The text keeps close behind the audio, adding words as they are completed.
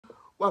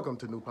Welcome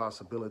to New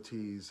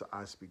Possibilities.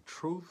 I speak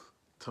truth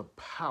to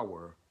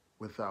power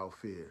without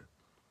fear.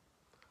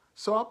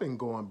 So I've been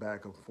going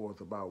back and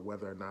forth about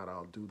whether or not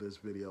I'll do this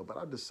video, but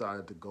I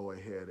decided to go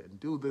ahead and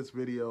do this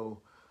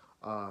video.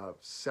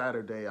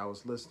 Saturday, I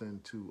was listening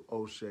to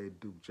Oshay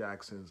Duke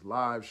Jackson's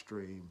live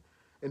stream,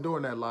 and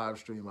during that live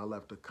stream, I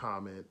left a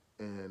comment,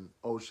 and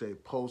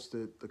Oshay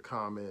posted the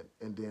comment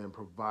and then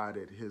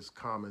provided his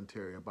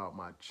commentary about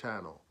my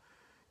channel.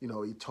 You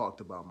know, he talked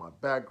about my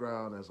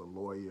background as a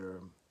lawyer.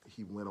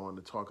 He went on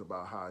to talk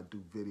about how I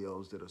do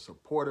videos that are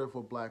supportive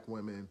of black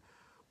women,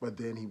 but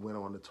then he went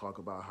on to talk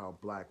about how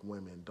black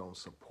women don't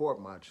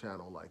support my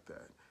channel like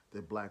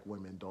that black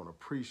women don't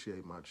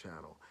appreciate my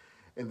channel.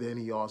 And then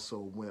he also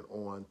went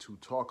on to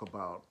talk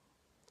about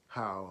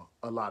how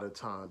a lot of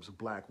times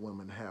black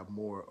women have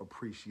more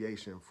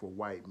appreciation for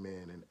white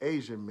men and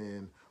Asian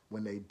men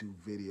when they do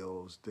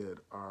videos that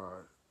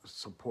are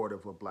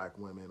supportive of black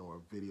women,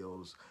 or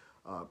videos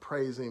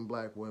praising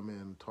black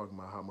women, talking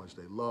about how much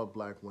they love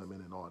black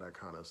women and all that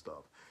kind of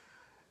stuff.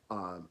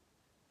 Um,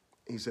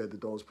 he said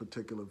that those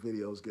particular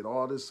videos get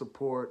all this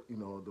support. You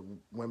know, the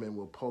women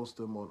will post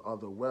them on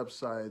other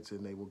websites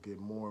and they will get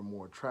more and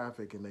more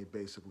traffic, and they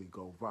basically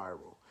go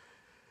viral.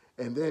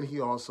 And then he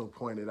also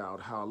pointed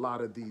out how a lot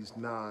of these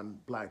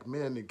non-black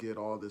men that get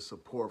all this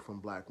support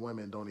from black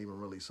women don't even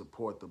really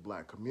support the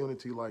black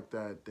community like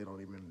that. They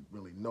don't even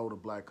really know the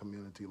black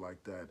community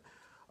like that.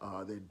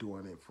 They're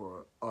doing it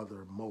for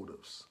other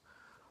motives.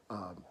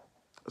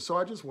 So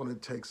I just want to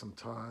take some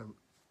time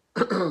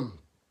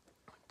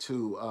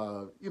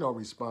to,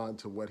 respond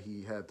to what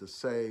he had to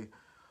say,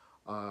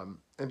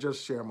 and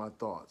just share my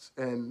thoughts.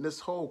 And this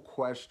whole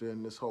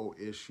question, this whole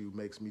issue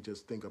makes me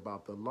just think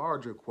about the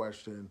larger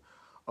question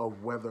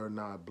of whether or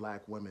not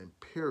black women,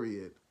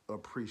 period,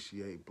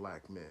 appreciate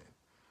black men.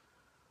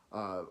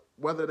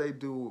 Whether they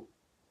do,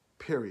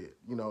 period,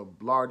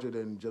 larger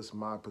than just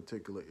my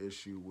particular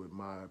issue with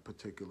my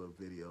particular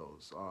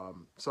videos.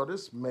 So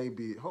this may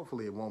be,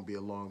 hopefully it won't be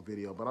a long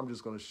video, but I'm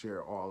just going to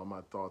share all of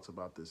my thoughts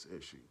about this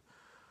issue.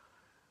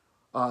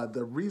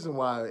 The reason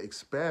why I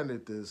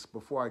expanded this,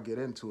 before I get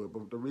into it,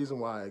 but the reason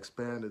why I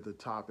expanded the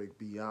topic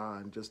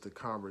beyond just a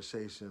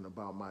conversation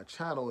about my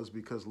channel is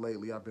because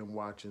lately I've been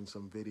watching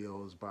some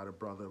videos by the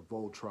brother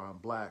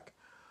Voltron Black.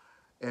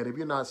 And if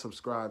you're not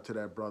subscribed to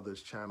that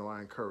brother's channel,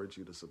 I encourage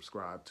you to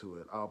subscribe to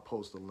it. I'll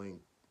post a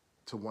link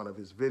to one of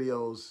his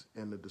videos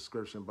in the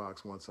description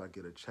box once I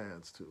get a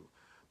chance to.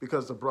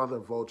 Because the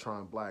brother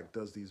Voltron Black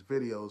does these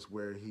videos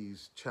where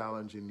he's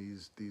challenging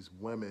these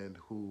women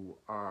who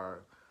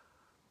are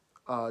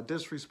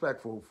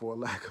disrespectful, for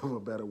lack of a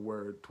better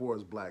word,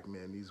 towards black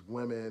men. These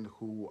women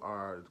who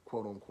are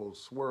quote unquote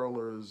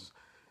swirlers,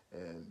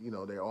 and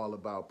they're all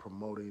about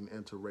promoting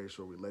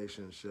interracial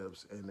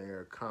relationships, and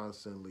they're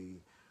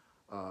constantly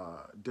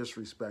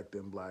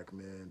disrespecting black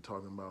men,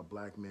 talking about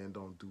black men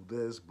don't do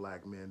this,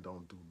 black men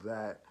don't do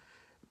that.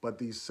 But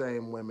these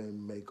same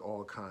women make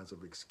all kinds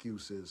of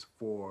excuses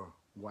for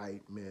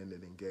white men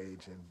that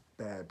engage in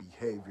bad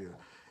behavior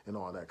and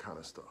all that kind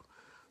of stuff.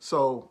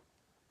 So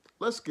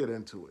let's get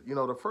into it.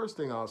 The first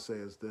thing I'll say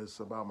is this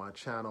about my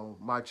channel.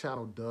 My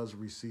channel does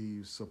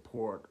receive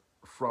support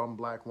from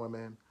black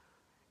women,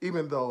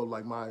 even though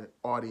like my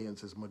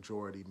audience is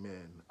majority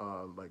men.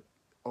 Like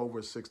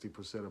over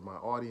 60% of my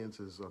audience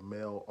is a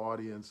male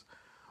audience.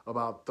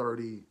 About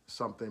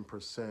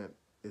 30-something%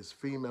 is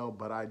female,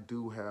 but I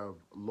do have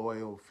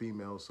loyal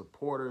female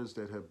supporters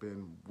that have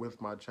been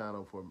with my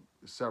channel for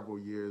several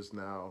years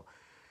now,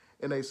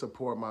 and they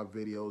support my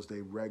videos.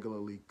 They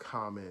regularly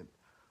comment.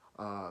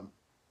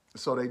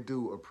 So they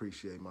do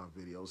appreciate my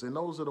videos. And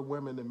those are the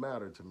women that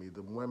matter to me,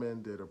 the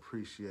women that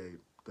appreciate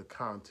the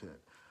content.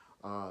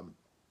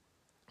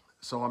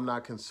 So I'm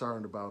not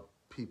concerned about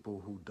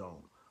people who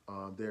don't.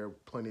 There are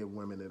plenty of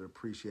women that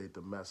appreciate the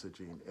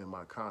messaging in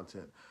my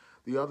content.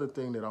 The other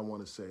thing that I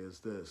want to say is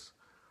this.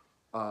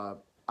 I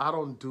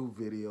don't do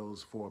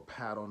videos for a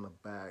pat on the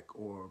back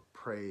or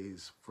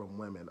praise from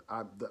women.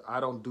 I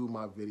don't do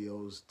my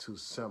videos to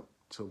simp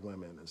to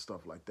women and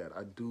stuff like that.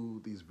 I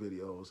do these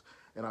videos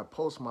and I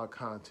post my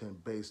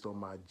content based on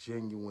my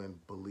genuine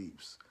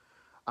beliefs.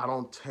 I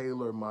don't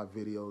tailor my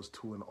videos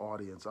to an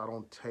audience. I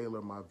don't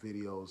tailor my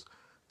videos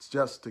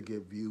just to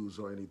get views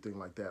or anything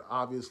like that.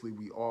 Obviously,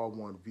 we all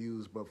want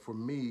views, but for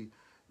me,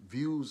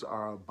 views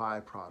are a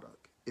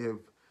byproduct. If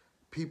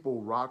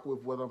people rock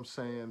with what I'm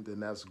saying, then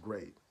that's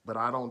great. But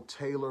I don't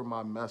tailor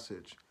my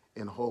message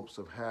in hopes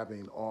of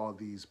having all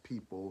these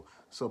people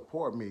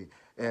support me.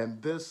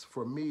 And this,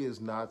 for me, is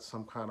not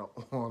some kind of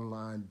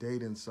online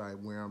dating site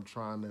where I'm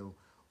trying to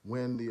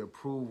win the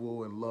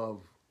approval and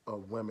love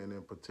of women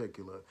in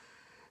particular.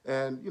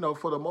 And,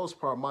 for the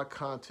most part, my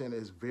content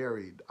is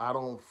varied. I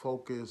don't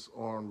focus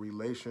on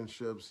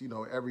relationships.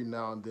 Every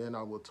now and then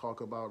I will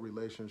talk about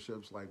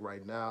relationships like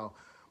right now,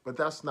 but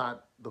that's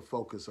not the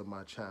focus of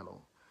my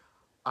channel.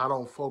 I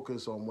don't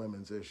focus on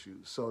women's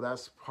issues. So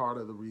that's part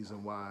of the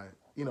reason why,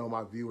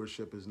 my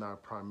viewership is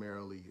not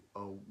primarily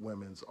a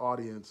women's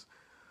audience.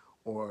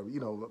 or,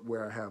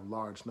 where I have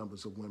large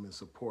numbers of women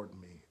supporting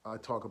me. I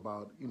talk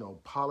about,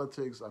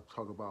 politics. I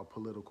talk about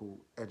political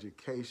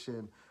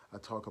education. I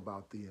talk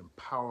about the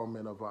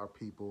empowerment of our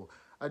people.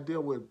 I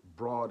deal with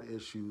broad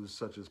issues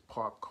such as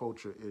pop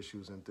culture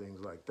issues and things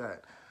like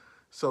that.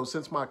 So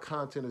since my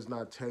content is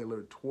not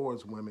tailored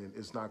towards women,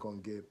 it's not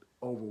going to get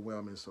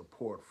overwhelming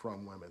support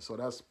from women. So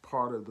that's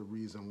part of the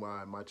reason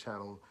why my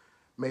channel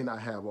may not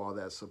have all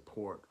that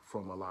support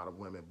from a lot of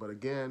women. But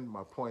again,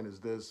 my point is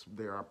this: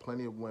 there are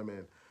plenty of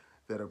women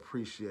that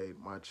appreciate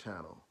my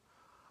channel.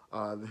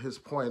 His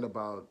point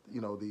about,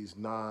 these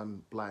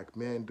non-black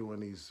men doing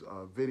these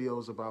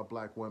videos about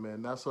black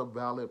women, that's a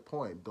valid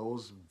point.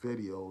 Those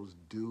videos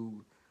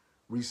do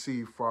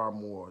receive far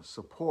more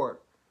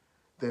support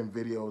than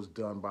videos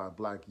done by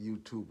black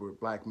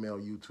male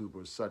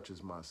YouTubers such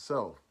as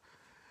myself.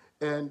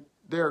 And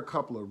there are a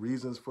couple of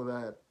reasons for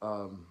that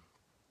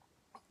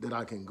that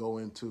I can go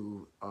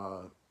into.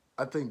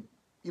 I think,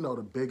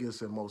 the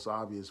biggest and most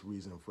obvious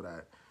reason for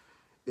that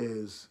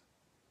is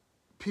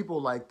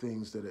people like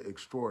things that are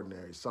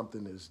extraordinary,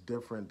 something that's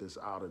different, that's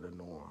out of the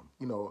norm.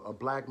 A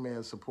black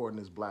man supporting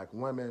his black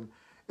women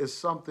is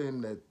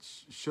something that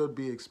should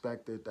be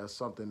expected. That's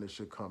something that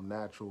should come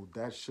natural.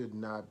 That should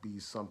not be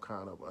some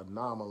kind of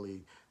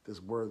anomaly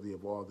that's worthy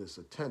of all this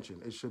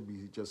attention. It should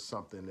be just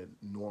something that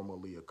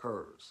normally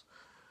occurs.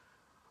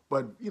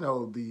 But,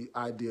 the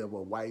idea of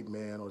a white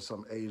man or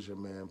some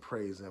Asian man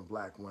praising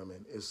black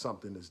women is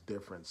something that's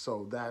different.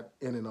 So that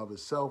in and of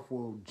itself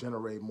will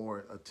generate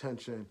more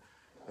attention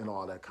and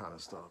all that kind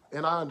of stuff.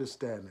 And I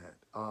understand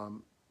that.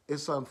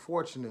 It's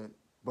unfortunate,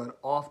 but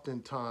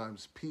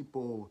oftentimes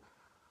people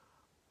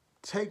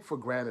take for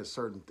granted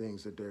certain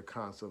things that they're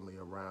constantly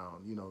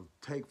around.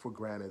 Take for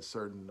granted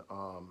certain,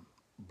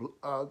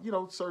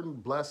 certain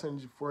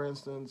blessings, for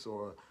instance,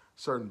 or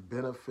certain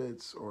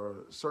benefits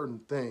or certain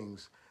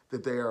things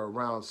that they are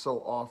around so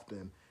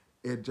often,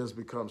 it just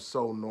becomes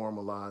so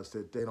normalized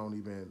that they don't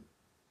even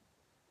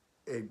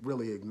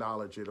really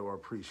acknowledge it or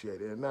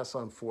appreciate it. And that's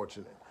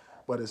unfortunate,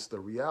 but it's the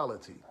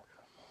reality.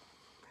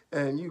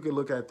 And you can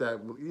look at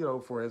that,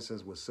 for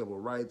instance, with civil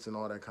rights and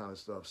all that kind of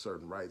stuff,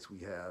 certain rights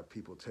we have,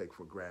 people take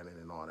for granted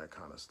and all that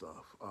kind of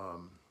stuff.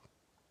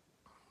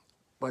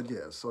 But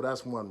yeah, so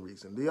that's one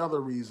reason. The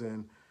other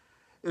reason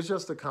is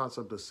just the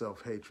concept of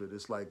self-hatred.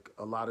 It's like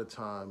a lot of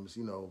times,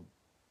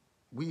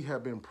 we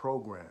have been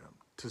programmed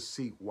to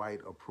seek white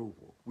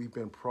approval. We've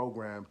been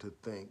programmed to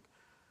think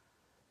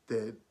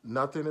that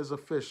nothing is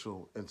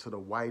official until the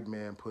white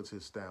man puts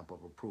his stamp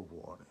of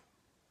approval on it,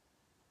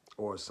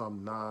 or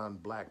some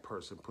non-black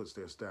person puts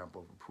their stamp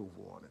of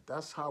approval on it.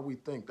 That's how we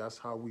think. That's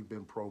how we've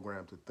been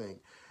programmed to think.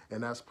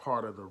 And that's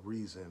part of the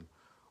reason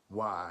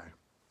why,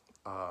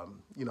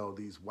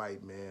 these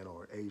white men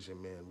or Asian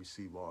men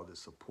receive all this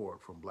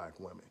support from black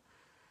women.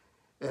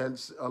 And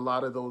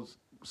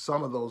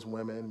some of those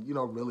women,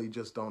 really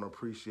just don't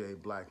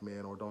appreciate black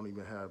men or don't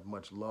even have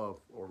much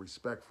love or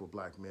respect for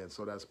black men.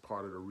 So that's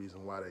part of the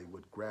reason why they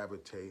would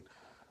gravitate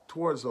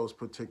towards those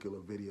particular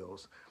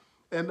videos.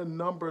 And the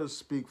numbers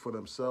speak for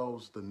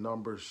themselves. The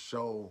numbers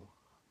show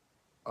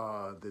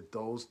that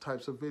those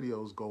types of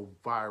videos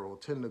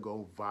tend to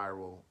go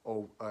viral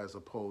as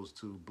opposed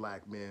to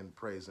black men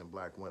praising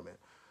black women.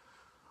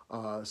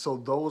 So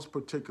those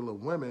particular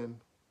women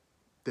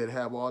that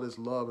have all this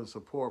love and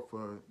support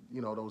for,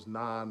 those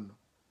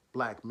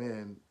non-black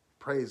men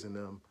praising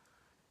them,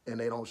 and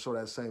they don't show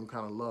that same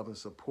kind of love and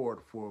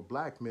support for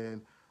black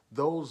men,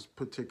 those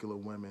particular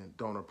women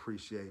don't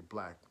appreciate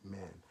black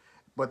men.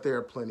 But there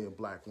are plenty of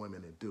black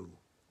women that do.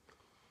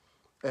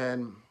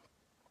 And,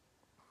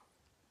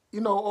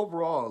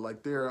 overall,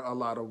 like, there are a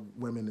lot of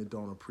women that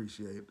don't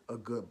appreciate a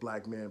good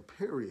black man,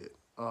 period.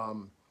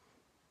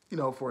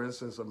 For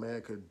instance, a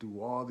man could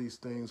do all these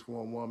things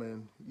for a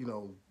woman,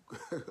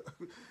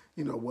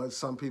 what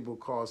some people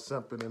call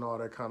simping and all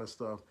that kind of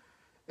stuff,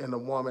 and the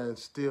woman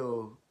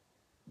still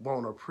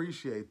won't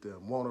appreciate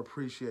them, won't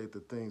appreciate the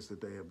things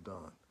that they have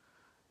done.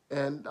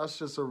 And that's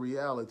just a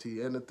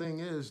reality. And the thing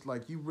is,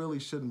 like, you really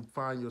shouldn't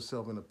find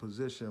yourself in a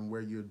position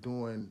where you're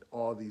doing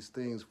all these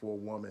things for a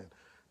woman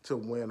to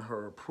win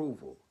her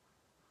approval.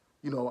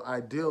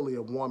 Ideally,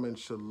 a woman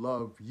should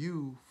love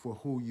you for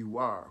who you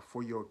are,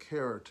 for your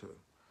character,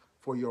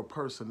 for your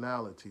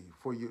personality,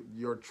 for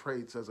your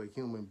traits as a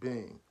human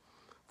being,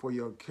 for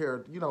your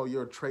character,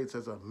 your traits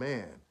as a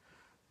man.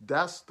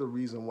 That's the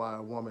reason why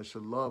a woman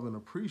should love and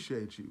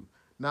appreciate you,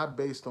 not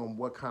based on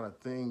what kind of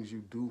things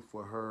you do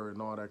for her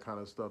and all that kind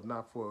of stuff,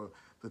 not for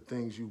the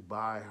things you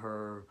buy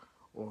her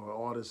or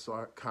all this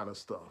kind of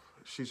stuff.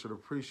 She should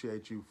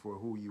appreciate you for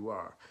who you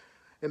are.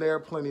 And there are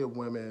plenty of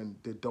women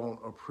that don't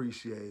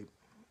appreciate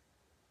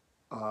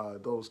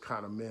those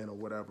kind of men or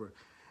whatever.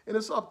 And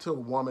it's up to a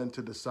woman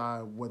to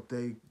decide what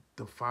they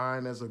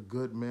define as a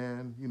good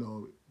man.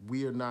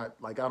 We are not,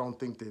 like, I don't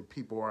think that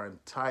people are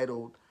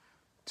entitled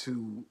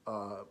to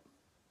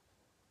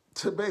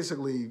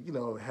basically,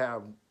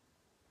 have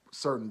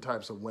certain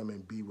types of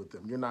women be with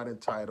them. You're not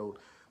entitled.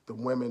 The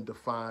women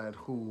define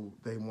who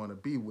they want to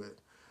be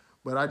with.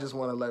 But I just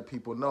want to let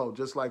people know,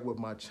 just like with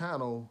my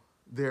channel,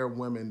 there are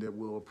women that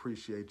will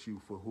appreciate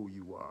you for who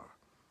you are,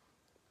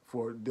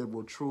 for that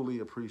will truly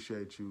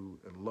appreciate you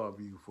and love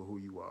you for who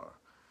you are.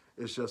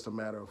 It's just a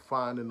matter of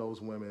finding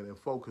those women and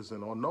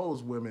focusing on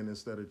those women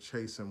instead of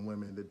chasing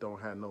women that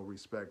don't have no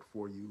respect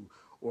for you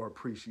or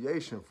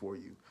appreciation for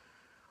you.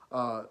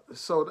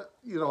 That's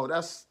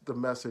the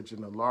message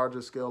in the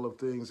larger scale of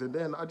things. And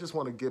then I just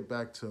want to get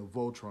back to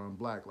Voltron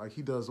Black. Like,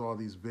 he does all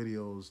these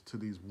videos to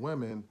these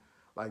women,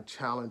 like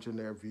challenging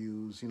their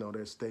views,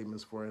 their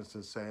statements, for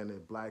instance, saying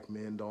that black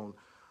men don't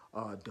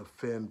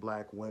defend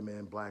black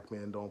women, black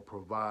men don't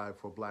provide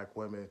for black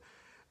women.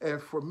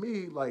 And for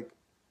me, like,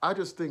 I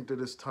just think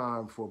that it's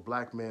time for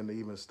black men to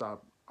even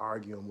stop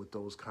arguing with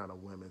those kind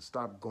of women,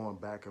 stop going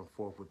back and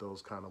forth with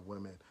those kind of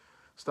women.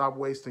 Stop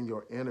wasting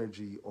your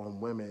energy on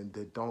women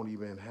that don't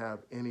even have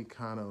any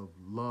kind of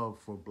love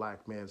for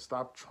black men.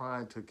 Stop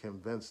trying to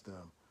convince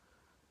them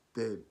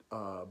that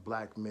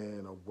black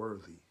men are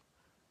worthy.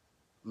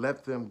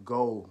 Let them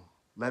go.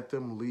 Let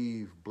them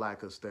leave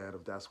Blackistan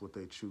if that's what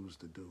they choose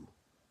to do.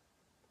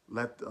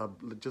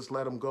 Just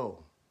let them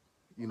go.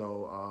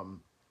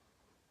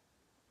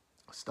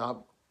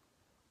 Stop,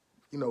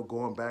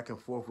 going back and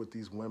forth with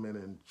these women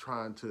and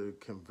trying to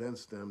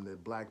convince them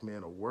that black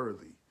men are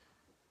worthy.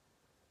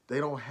 They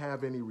don't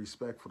have any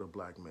respect for the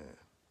black man.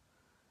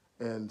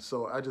 And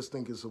so I just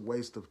think it's a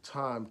waste of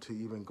time to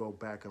even go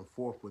back and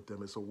forth with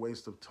them. It's a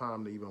waste of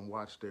time to even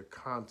watch their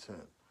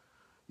content.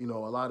 A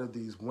lot of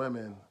these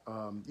women,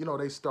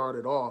 they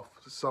started off,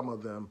 some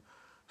of them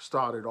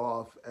started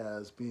off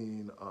as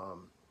being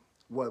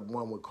what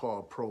one would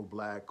call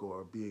pro-black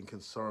or being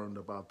concerned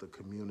about the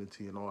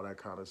community and all that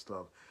kind of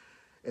stuff.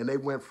 And they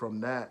went from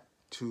that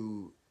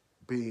to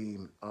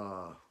being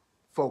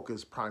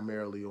focused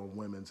primarily on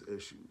women's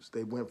issues.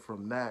 They went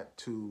from that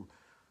to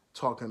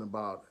talking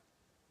about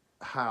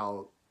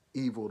how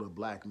evil the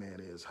black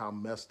man is, how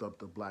messed up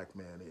the black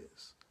man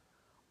is.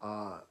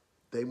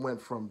 They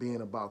went from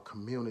being about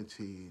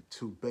community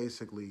to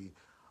basically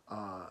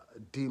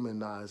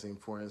demonizing,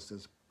 for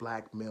instance,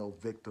 black male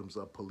victims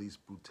of police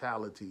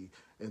brutality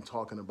and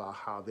talking about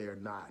how they're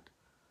not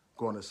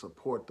going to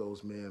support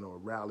those men or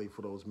rally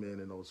for those men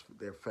and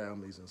their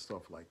families and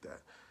stuff like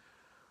that.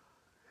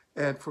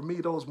 And for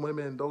me,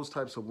 those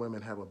types of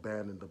women have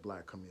abandoned the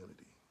black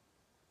community.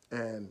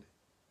 And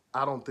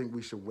I don't think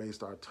we should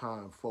waste our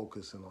time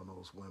focusing on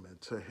those women.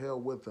 To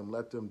hell with them,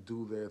 let them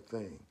do their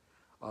thing.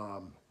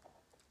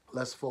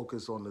 Let's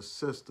focus on the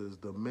sisters,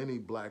 the many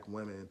black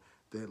women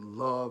that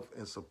love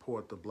and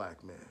support the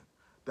black man.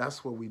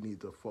 That's what we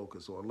need to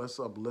focus on. Let's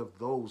uplift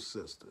those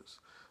sisters.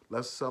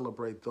 Let's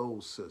celebrate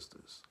those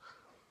sisters.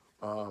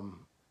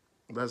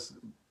 Let's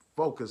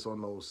focus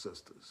on those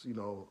sisters,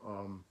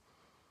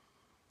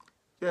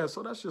 Yeah,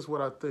 so that's just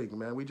what I think,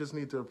 man. We just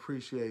need to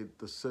appreciate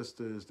the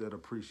sisters that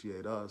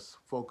appreciate us,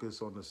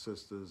 focus on the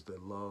sisters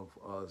that love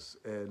us,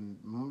 and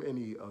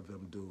many of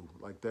them do.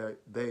 Like that,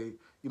 the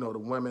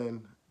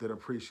women that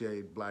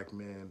appreciate black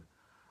men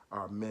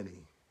are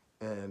many.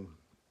 And,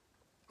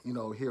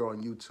 here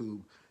on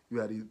YouTube, you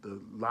had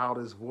the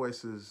loudest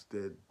voices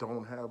that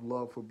don't have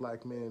love for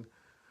black men,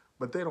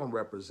 but they don't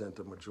represent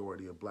the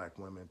majority of black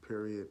women,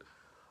 period.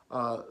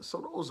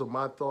 So those are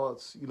my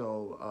thoughts.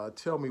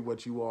 Tell me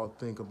what you all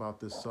think about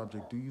this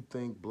subject. Do you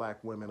think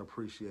black women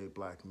appreciate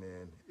black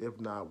men? If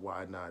not,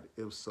 why not?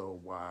 If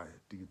so, why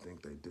do you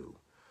think they do?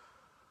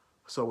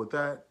 So with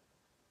that,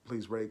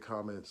 please rate,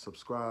 comment,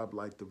 subscribe,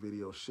 like the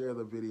video, share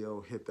the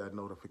video, hit that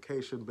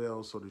notification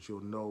bell so that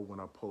you'll know when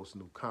I post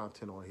new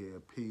content on here.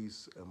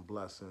 Peace and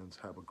blessings.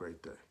 Have a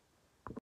great day.